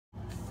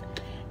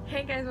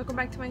Hey guys, welcome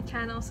back to my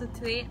channel. So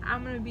today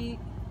I'm going to be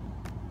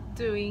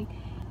doing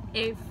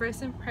a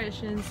first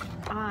impressions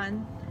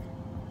on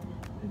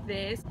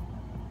this,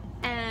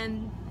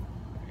 and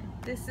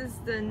this is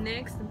the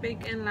NYX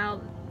Big and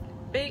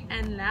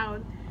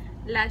Loud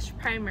Lash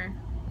Primer.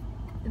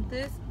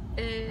 This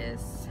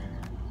is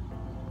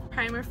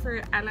primer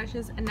for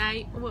eyelashes, and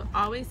I will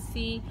always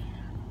see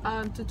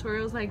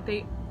tutorials like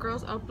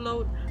girls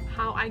upload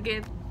how I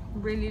get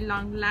really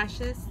long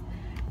lashes,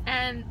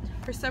 and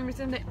for some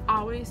reason they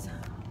always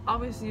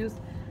use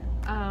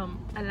a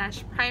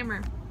lash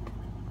primer.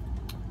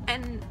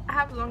 And I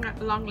have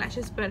long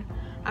lashes, but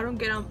I don't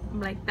get them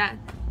like that.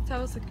 So I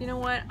was like, you know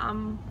what,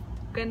 I'm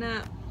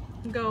gonna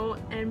go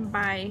and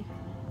buy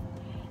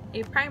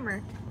a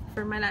primer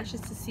for my lashes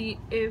to see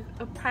if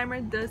a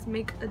primer does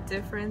make a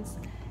difference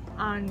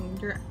on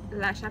your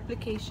lash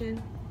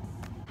application.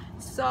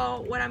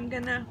 So what I'm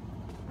gonna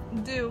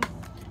do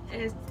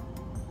is,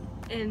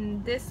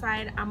 in this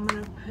side I'm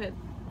gonna put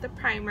the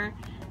primer,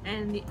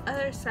 and the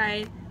other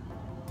side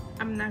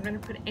I'm not gonna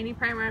put any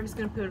primer. I'm just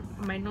gonna put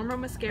my normal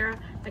mascara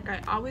like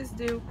I always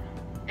do,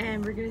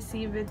 and we're gonna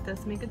see if it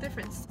does make a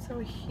difference. So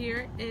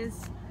here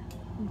is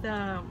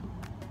the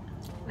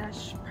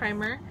lash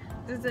primer.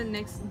 This is the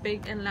NYX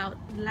Big and Loud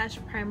Lash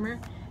Primer,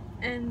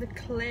 and the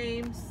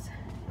claims,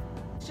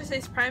 it just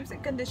says primes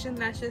and conditions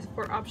lashes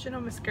for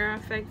optional mascara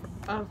effect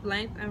of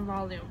length and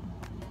volume.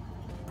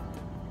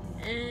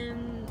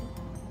 And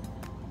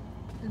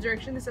the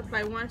direction is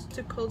apply 1 to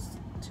 2 coats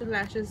to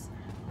lashes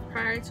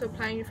prior to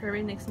applying your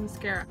favorite NYX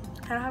mascara.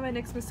 I don't have a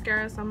NYX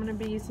mascara, so I'm going to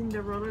be using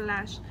the Roller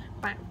Lash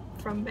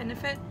from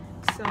Benefit.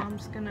 So I'm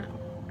just gonna,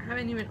 I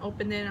haven't even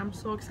opened it. I'm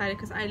so excited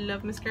because I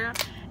love mascara,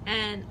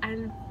 and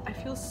I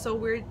feel so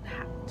weird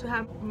to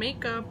have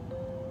makeup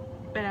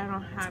but I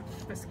don't have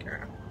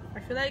mascara.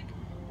 I feel like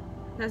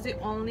that's the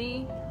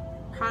only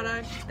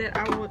product that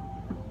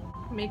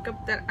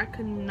makeup that I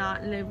could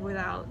not live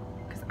without,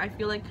 because I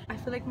feel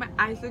like my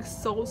eyes look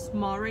so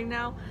small right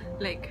now.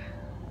 Like,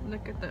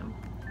 look at them.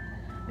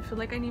 I feel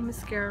like I need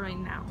mascara right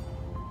now,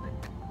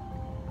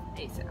 like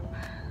ASAP.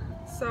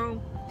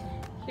 So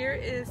here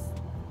is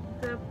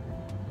the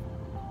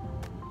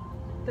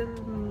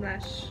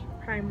lash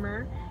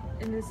primer,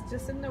 and it's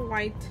just in the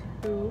white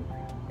tube.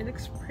 It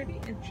looks pretty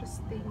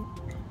interesting,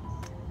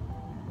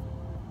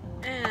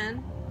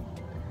 and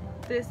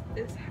this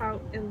is how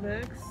it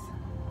looks.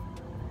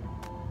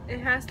 It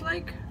has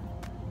like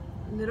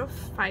little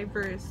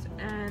fibers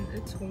and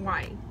it's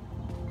white.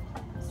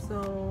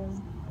 So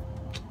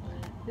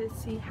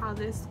let's see how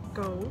this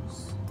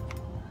goes.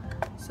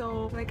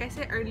 So like I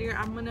said earlier,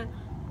 I'm gonna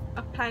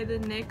apply the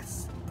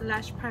NYX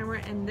lash primer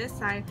in this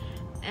side,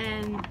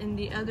 and in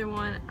the other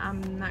one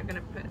I'm not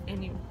gonna put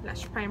any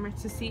lash primer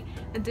to see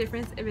the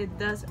difference if it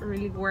does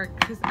really work,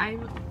 because I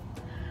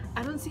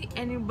don't see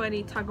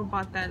anybody talk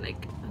about that,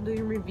 like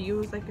doing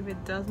reviews, like if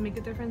it does make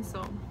a difference.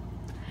 So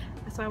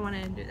that's why I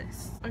wanted to do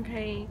this.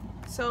 Okay,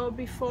 so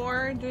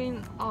before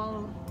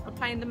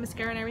applying the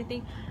mascara and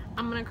everything,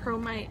 I'm gonna curl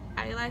my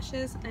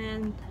eyelashes,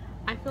 and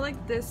I feel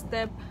like this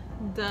step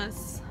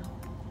does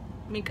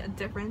make a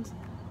difference.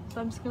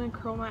 So I'm just gonna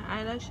curl my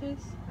eyelashes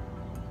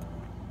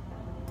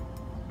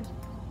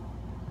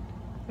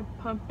and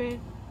pump it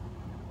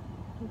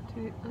to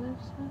the other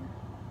side.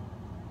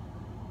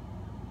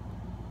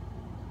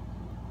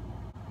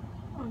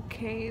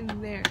 Okay,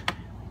 there.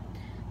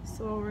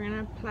 So we're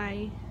gonna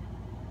apply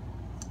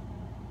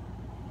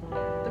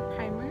the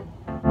primer.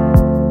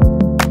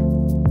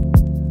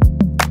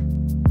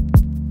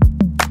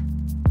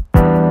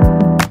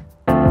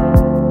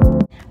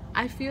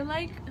 I feel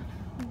like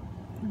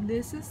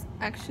this is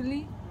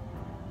actually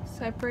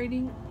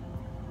separating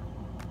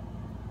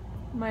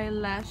my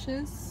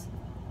lashes.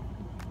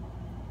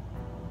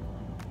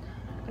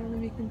 I don't know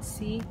if you can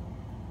see.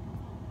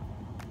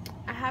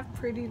 I have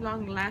pretty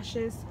long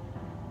lashes,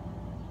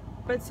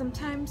 but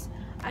sometimes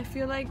I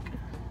feel like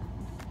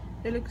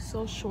they look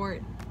so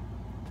short.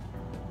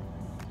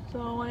 So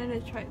I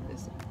wanted to try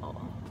this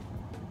all.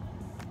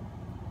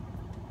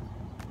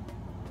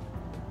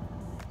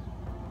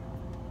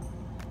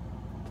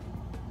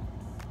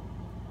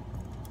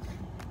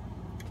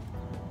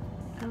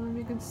 I don't know if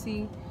you can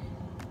see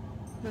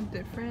the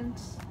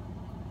difference.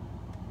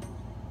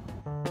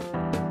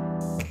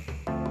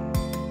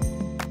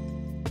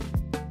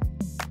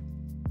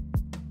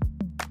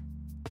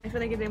 I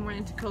feel like it didn't want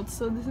it to coat.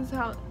 So this is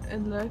how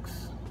it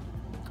looks.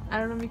 I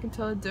don't know if you can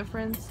tell the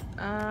difference.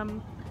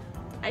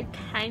 I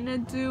kind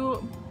of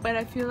do, but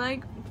I feel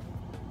like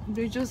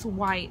they're just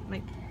white.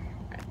 Like,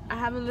 I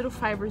have a little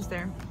fibers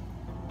there.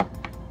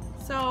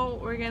 So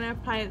we're gonna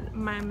apply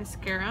my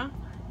mascara.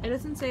 It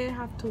doesn't say I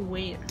have to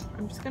wait.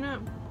 I'm just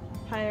gonna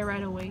apply it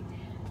right away.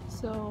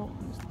 So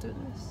let's do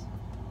this.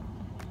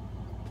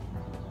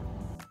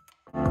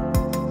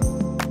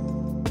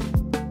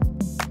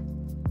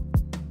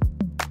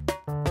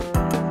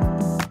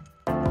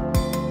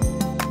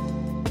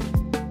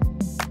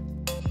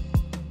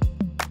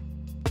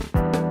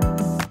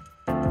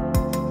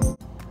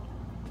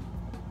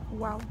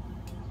 Wow.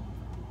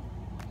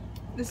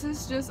 this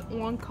is just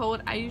one coat.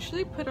 I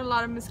usually put a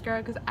lot of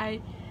mascara because I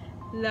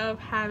love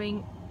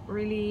having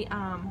really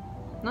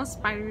not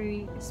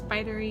spidery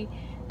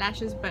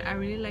lashes, but I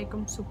really like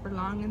them super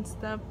long and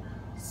stuff.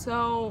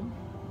 So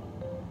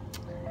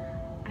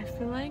I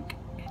feel like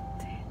it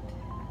did.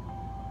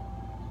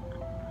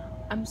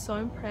 I'm so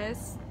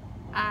impressed.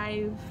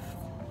 I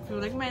feel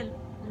like my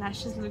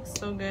lashes look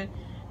so good,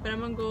 but I'm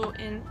gonna go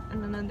in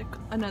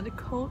another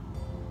coat.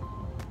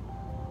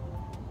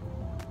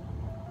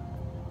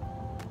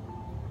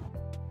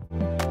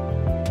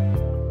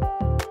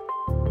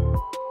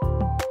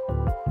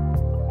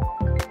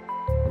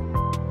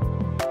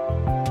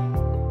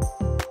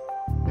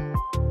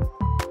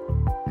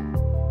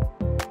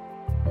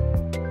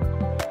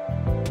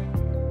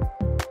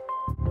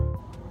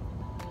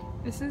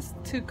 This is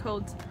 2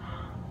 coats.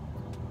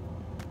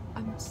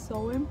 I'm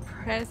so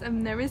impressed. I've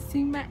never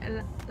seen my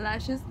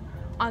lashes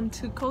on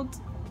 2 coats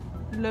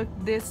look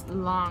this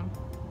long.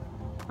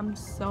 I'm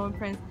so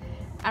impressed.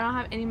 I don't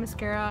have any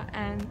mascara,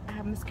 and I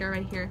have mascara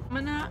right here. I'm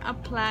gonna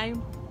apply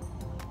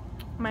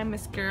my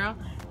mascara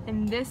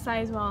in this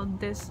size while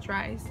this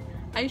dries.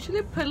 I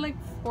usually put like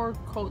 4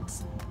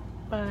 coats,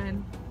 but I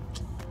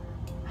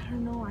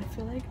don't know, I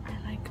feel like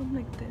I like them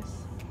like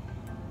this.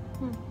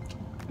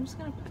 I'm just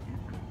gonna apply it.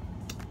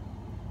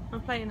 I'll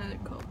apply another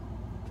coat.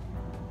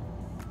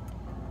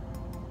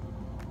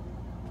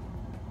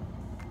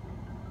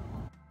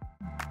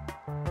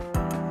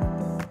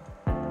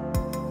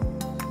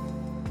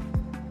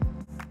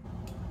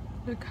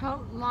 Look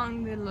how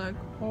long they look.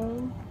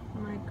 Oh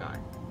my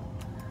god.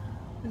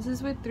 This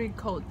is with 3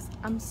 coats.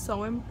 I'm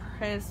so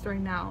impressed right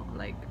now.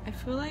 Like, I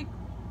feel like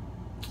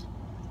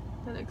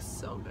that looks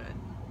so good.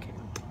 Okay,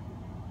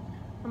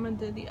 I'm gonna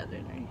do the other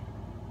eye.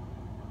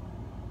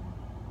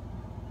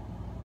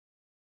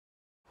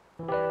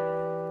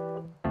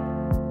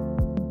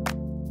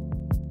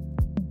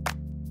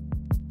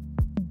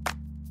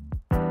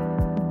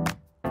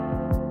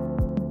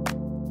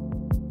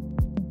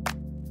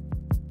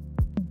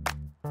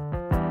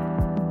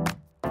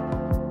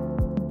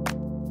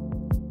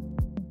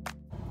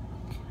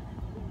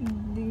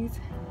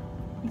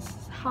 This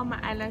is how my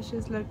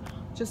eyelashes look,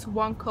 just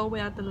 1 coat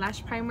without the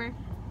lash primer,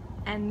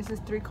 and this is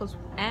 3 coats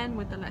and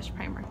with the lash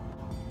primer.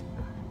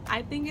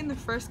 I think in the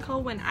first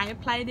coat when I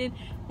applied it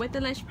with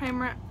the lash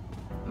primer,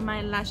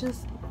 my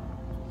lashes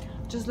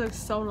just look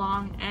so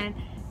long, and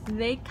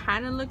they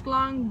kind of look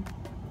long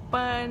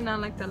but not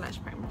like the lash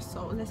primer.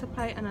 So let's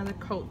apply another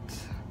coat.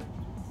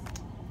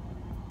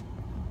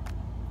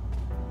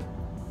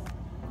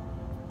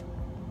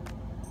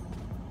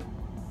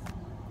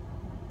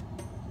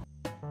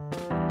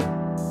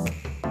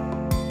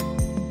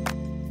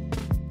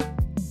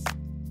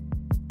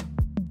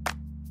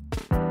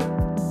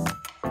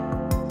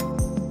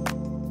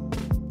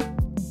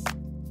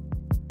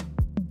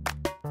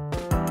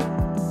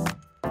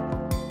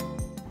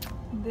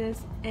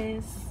 This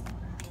is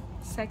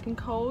second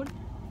coat,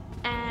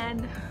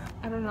 and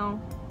I don't know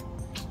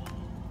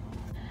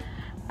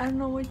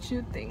what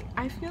you think.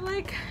 I feel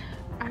like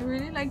I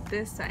really like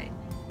this side.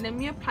 Let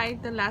me apply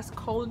the last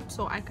coat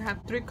so I could have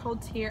 3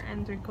 coats here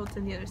and 3 coats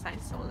on the other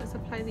side. So let's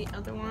apply the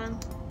other one.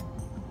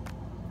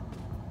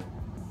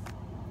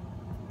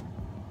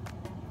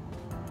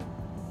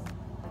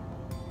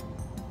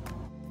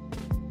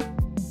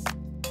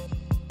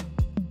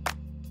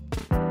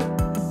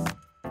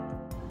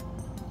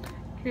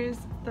 Here's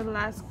the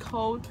last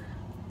coat.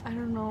 I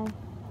don't know.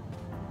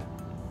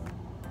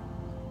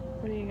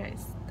 What do you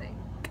guys think?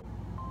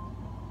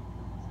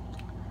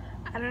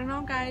 I don't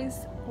know,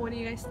 guys. What do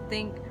you guys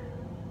think?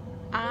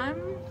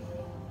 I'm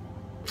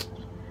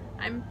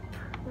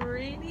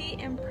pretty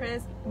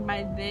impressed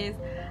by this.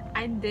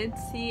 I did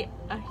see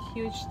a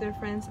huge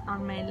difference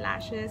on my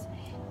lashes.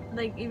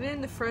 Like, even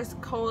in the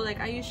first coat, like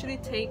I usually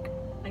take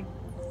like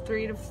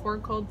 3 to 4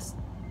 coats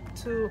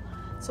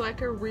so I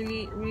could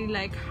really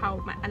like how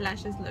my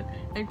eyelashes look.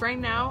 Like right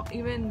now,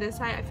 even this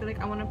side, I feel like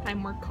I want to apply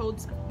more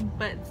coats,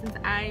 but since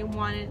I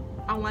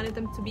wanted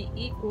them to be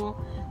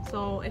equal,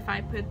 so if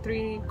I put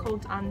 3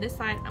 coats on this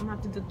side, I'm gonna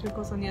have to do 3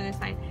 coats on the other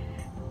side.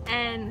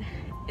 And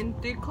in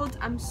 3 coats,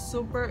 I'm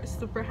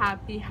super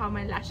happy how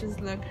my lashes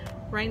look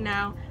right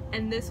now.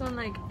 And this one,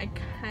 like, I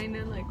kind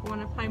of like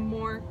want to apply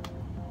more,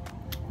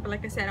 but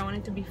like I said, I want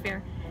it to be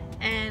fair.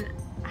 And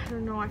I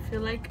don't know, I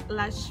feel like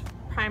lash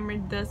primer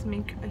does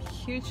make a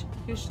huge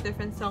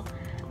difference. So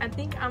I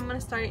think I'm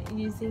gonna start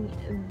using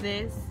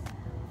this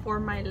for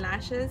my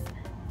lashes.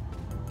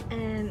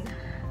 And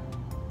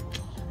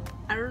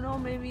I don't know,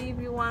 maybe if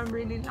you want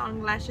really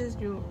long lashes,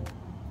 you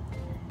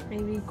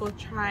maybe go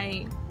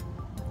try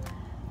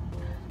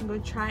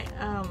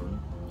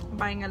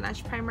buying a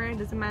lash primer. It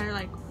doesn't matter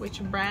like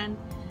which brand.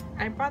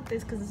 I bought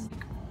this because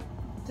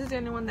this is the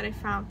only one that I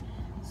found.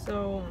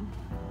 So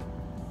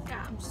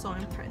yeah, I'm so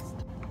impressed.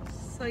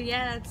 So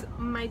yeah, that's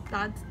my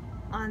thoughts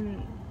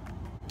on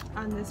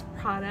this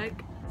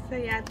product. So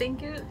yeah,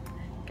 thank you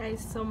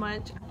guys so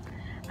much.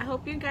 I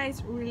hope you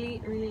guys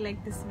really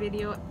like this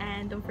video,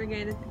 and don't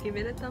forget to give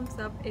it a thumbs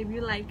up if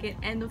you like it,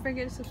 and don't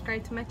forget to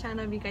subscribe to my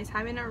channel if you guys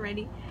haven't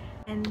already.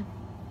 And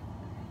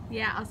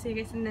yeah, I'll see you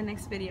guys in the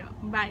next video.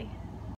 Bye.